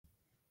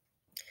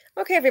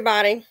Okay,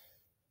 everybody.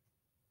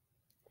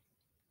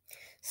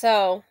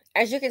 So,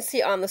 as you can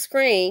see on the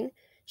screen,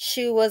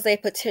 she was a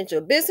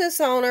potential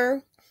business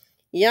owner,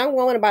 young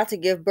woman about to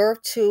give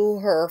birth to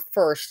her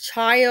first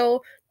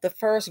child, the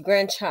first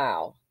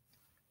grandchild.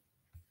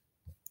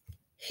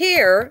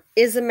 Here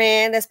is a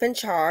man that's been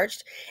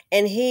charged,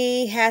 and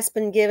he has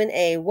been given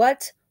a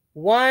what?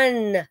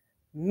 $1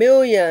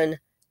 million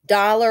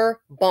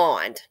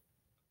bond.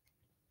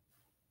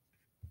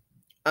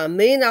 $1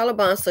 million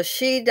bond. So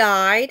she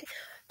died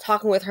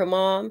talking with her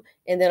mom,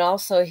 and then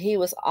also he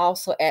was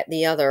also at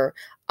the other,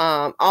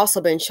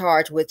 also been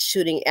charged with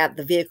shooting at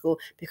the vehicle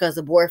because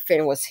the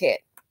boyfriend was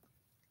hit.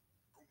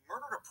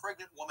 Murdered a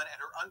pregnant woman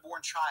and her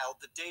unborn child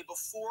the day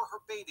before her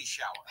baby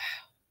shower.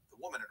 The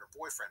woman and her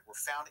boyfriend were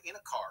found in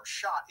a car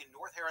shot in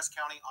North Harris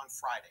County on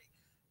Friday.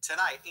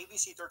 Tonight,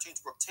 ABC 13's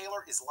Brooke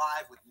Taylor is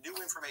live with new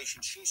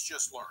information she's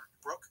just learned.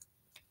 Brooke?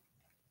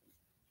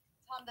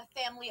 Tom, the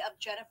family of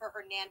Jennifer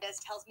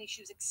Hernandez tells me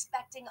she was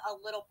expecting a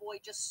little boy,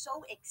 just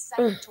so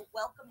excited to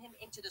welcome him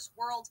into this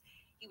world.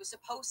 He was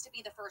supposed to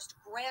be the first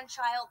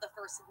grandchild, the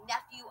first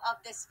nephew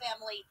of this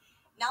family.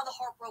 Now the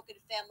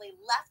heartbroken family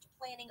left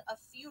planning a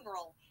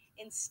funeral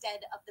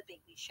instead of the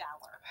baby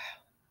shower.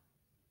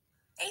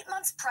 8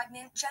 months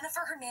pregnant,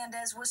 Jennifer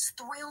Hernandez was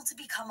thrilled to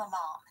become a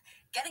mom,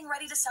 getting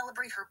ready to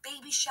celebrate her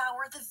baby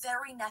shower the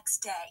very next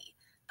day.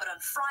 But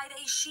on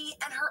Friday, she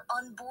and her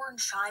unborn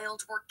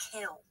child were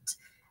killed.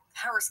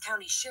 Harris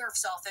County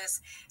Sheriff's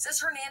Office says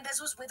Hernandez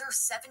was with her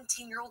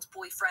 17-year-old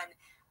boyfriend.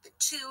 The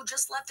two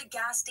just left a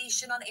gas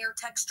station on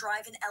Airtex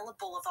Drive in Ella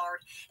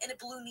Boulevard in a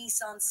blue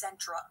Nissan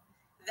Sentra.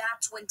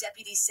 That's when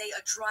deputies say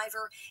a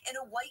driver in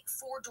a white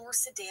four-door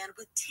sedan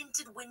with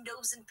tinted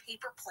windows and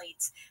paper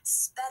plates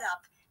sped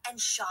up and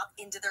shot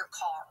into their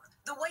car.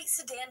 The white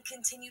sedan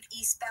continued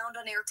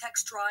eastbound on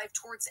Airtex Drive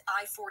towards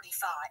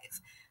I-45.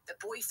 The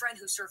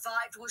boyfriend who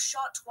survived was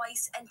shot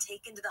twice and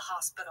taken to the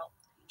hospital.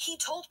 He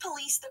told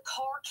police the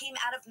car came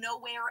out of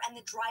nowhere and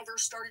the driver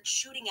started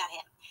shooting at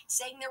him,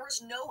 saying there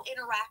was no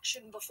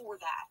interaction before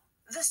that.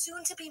 The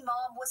soon-to-be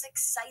mom was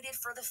excited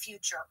for the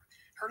future.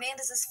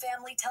 Hernandez's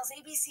family tells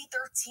ABC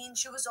 13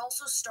 she was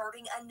also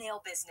starting a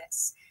nail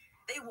business.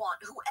 They want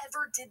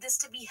whoever did this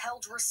to be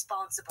held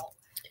responsible.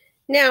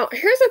 Now,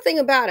 here's the thing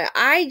about it.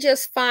 I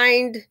just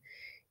find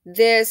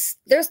this,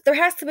 there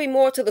has to be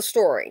more to the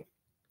story.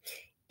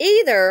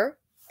 Either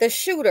the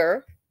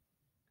shooter,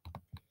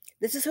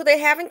 this is who they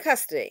have in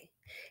custody,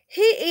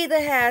 he either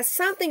has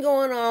something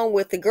going on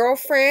with the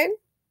girlfriend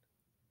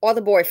or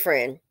the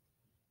boyfriend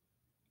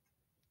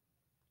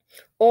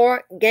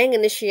or gang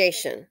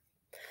initiation.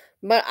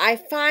 But I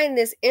find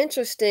this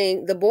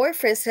interesting. The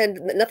boyfriend said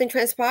nothing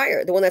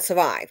transpired, the one that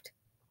survived.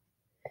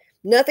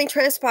 Nothing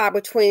transpired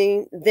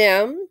between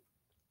them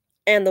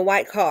and the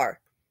white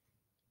car.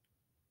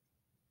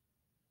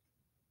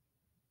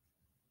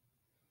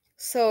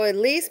 So it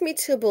leads me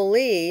to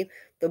believe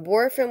the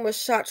boyfriend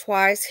was shot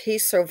twice. He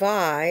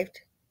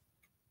survived.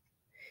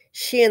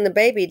 She and the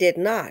baby did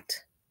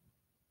not.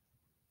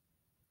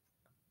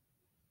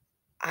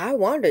 I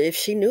wonder if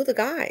she knew the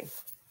guy.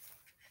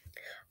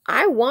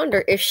 I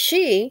wonder if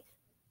she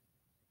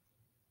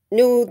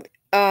knew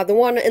the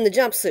one in the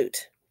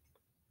jumpsuit.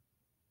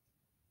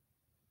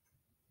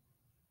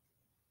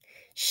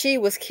 She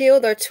was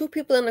killed. There are two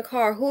people in the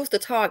car. Who's the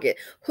target?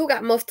 Who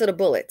got most of the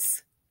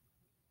bullets?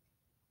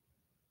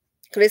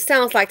 Because it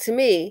sounds like to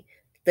me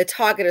the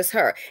target is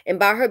her. And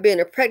by her being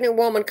a pregnant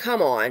woman,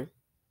 come on.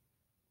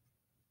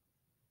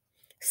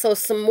 So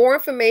some more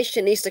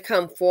information needs to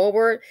come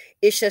forward.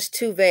 It's just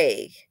too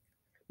vague.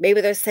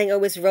 Maybe they're saying,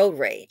 oh, it's road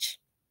rage.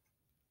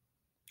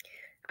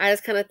 I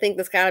just kind of think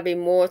there's got to be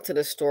more to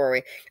the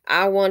story.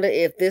 I wonder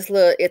if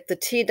if the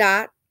T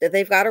dot that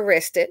they've got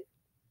arrested,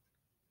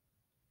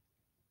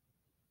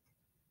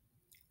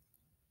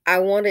 I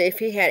wonder if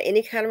he had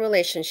any kind of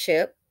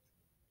relationship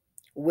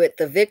with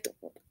the victim,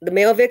 the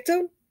male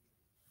victim,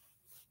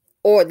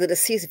 or the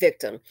deceased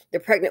victim, the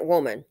pregnant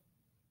woman.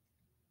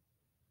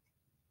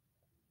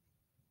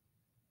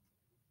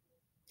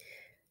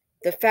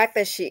 The fact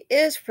that she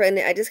is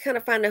pregnant, I just kind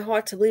of find it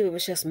hard to believe it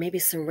was just maybe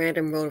some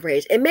random road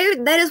rage. And maybe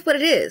that is what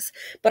it is.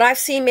 But I've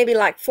seen maybe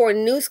like 4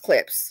 news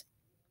clips.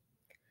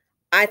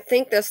 I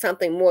think there's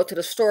something more to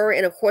the story,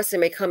 and of course it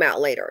may come out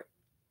later.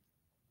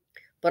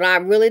 But I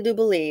really do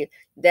believe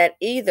that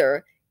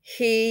either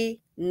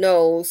he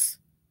knows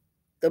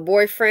the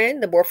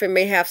boyfriend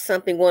may have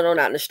something going on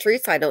out in the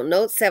streets, I don't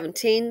know,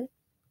 17,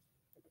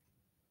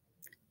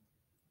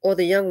 or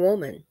the young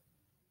woman.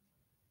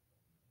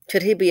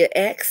 Could he be an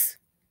ex?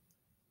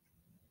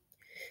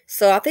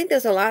 So I think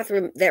there's a lot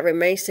that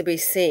remains to be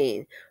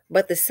seen.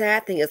 But the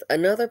sad thing is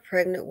another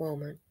pregnant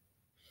woman.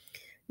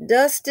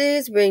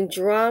 Dusty's bring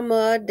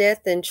drama,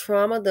 death, and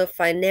trauma. The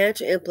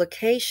financial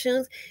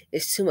implications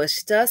is too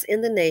much dust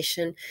in the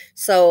nation.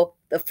 So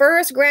the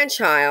first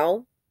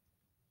grandchild,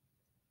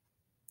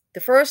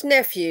 the first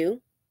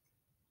nephew,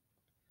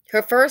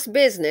 her first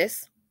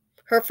business,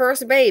 her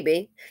first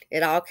baby,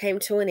 it all came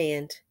to an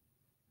end.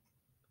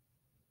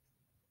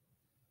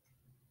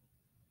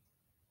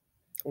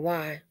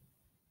 Why?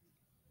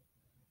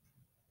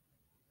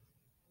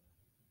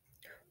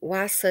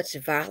 Why such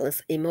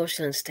violence,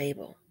 emotion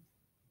unstable?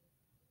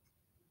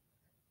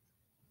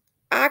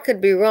 I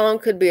could be wrong,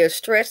 could be a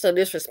stretch, no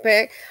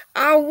disrespect.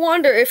 I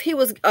wonder if he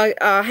was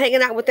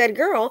hanging out with that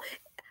girl.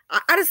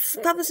 I just,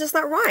 something's just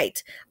not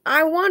right.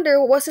 I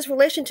wonder what's his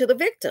relation to the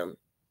victim.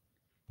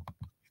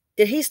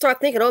 Did he start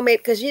thinking, oh, maybe,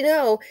 because in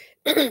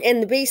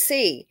the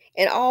BC,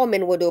 and all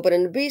men will do it, but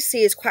in the BC,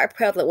 it's quite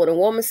prevalent when a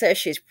woman says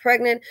she's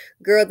pregnant,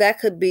 girl, that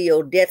could be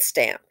your death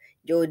stamp.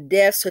 Your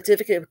death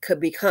certificate could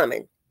be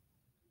coming.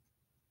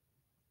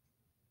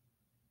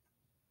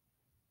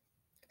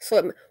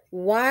 So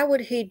why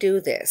would he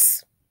do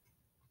this?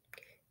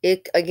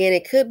 It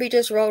could be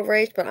just road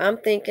rage, but I'm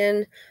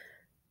thinking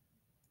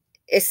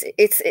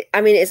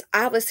it's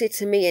obviously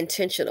to me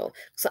intentional.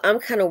 So I'm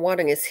kind of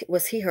wondering,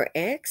 was he her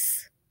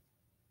ex?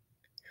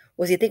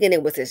 Was he thinking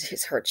it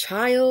was her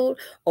child,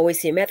 or was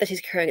he mad that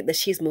she's carrying that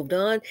she's moved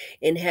on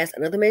and has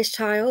another man's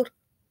child?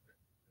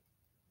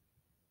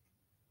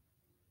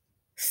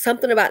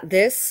 Something about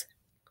this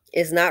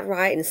is not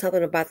right, and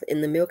something about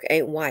in the milk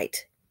ain't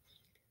white.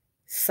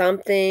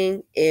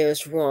 Something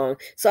is wrong.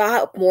 So I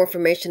hope more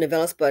information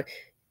develops, but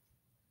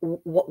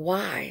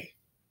why?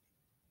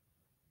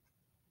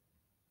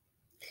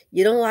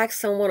 You don't like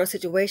someone or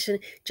situation,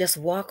 just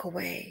walk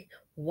away.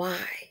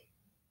 Why?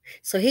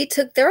 So he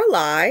took their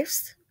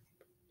lives,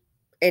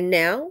 and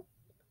now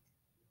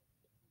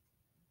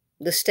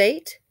the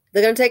state,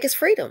 they're going to take his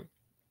freedom.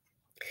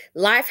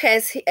 Life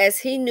as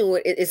he knew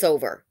it is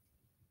over.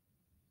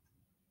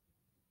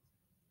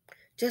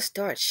 Just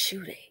start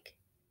shooting.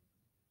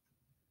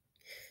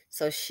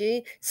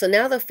 So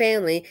now the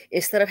family,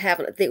 instead of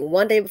having, I think,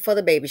 one day before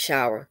the baby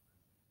shower,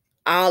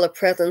 all the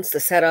presents, the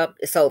setup,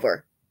 it's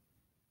over.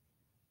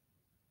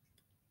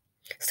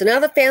 So now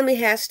the family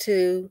has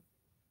to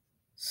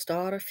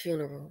start a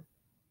funeral.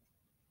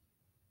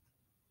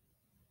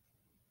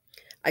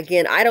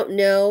 Again, I don't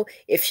know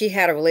if she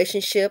had a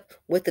relationship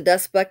with the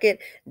dust bucket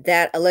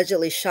that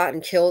allegedly shot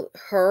and killed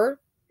her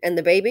and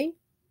the baby.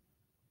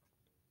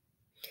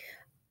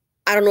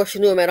 I don't know if she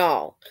knew him at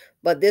all,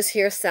 but this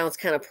here sounds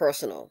kind of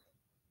personal.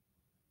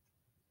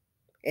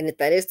 And if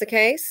that is the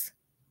case,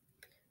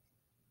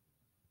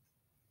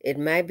 it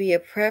might be a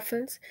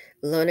preference,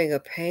 learning a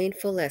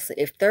painful lesson.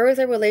 If there is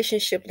a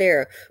relationship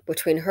there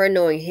between her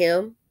knowing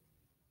him,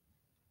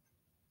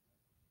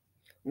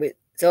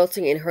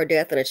 resulting in her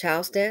death and a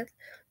child's death,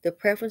 the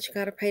preference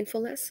got a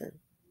painful lesson.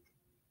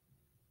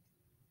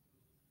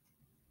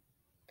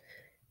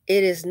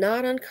 It is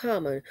not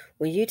uncommon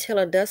when you tell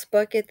a dust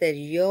bucket that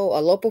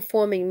a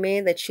low-performing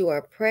man, that you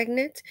are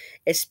pregnant,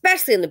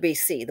 especially in the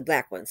BC, the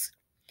black ones.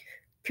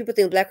 People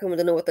think black women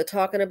don't know what they're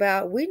talking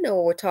about. We know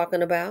what we're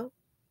talking about.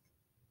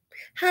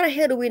 How the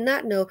hell do we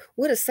not know?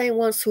 We're the same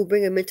ones who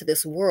bring them into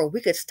this world.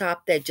 We could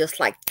stop that just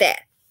like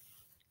that.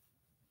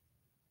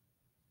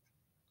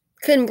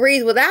 Couldn't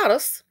breathe without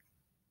us.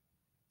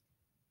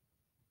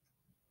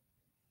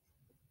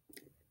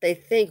 They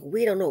think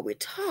we don't know what we're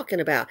talking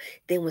about.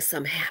 Then when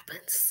something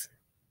happens,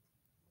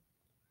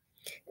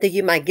 think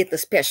you might get the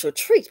special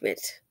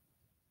treatment.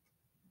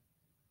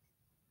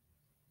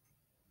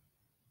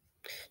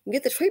 You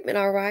get the treatment,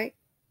 all right.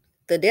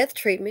 The death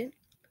treatment.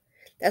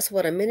 That's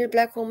what a minute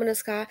black woman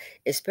has got,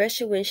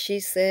 especially when she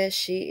says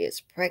she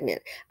is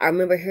pregnant. I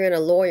remember hearing a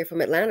lawyer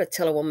from Atlanta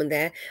tell a woman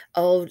that,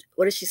 oh,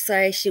 what did she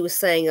say? She was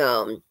saying,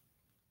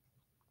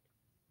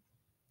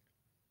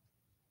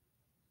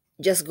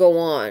 just go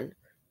on.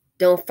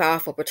 Don't file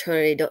for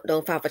paternity.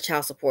 Don't file for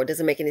child support. It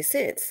doesn't make any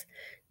sense.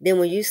 Then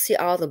when you see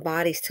all the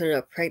bodies turning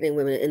up, pregnant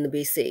women in the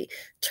BC,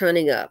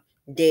 turning up,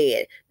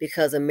 dead,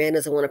 because a man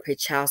doesn't want to pay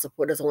child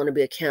support, doesn't want to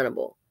be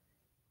accountable.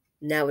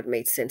 Now it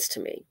made sense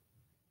to me.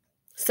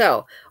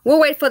 So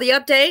we'll wait for the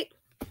update.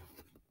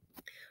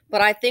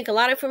 But I think a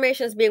lot of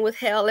information is being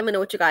withheld. Let me know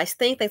what you guys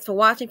think. Thanks for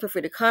watching. Feel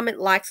free to comment,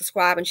 like,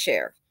 subscribe, and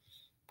share.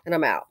 And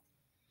I'm out.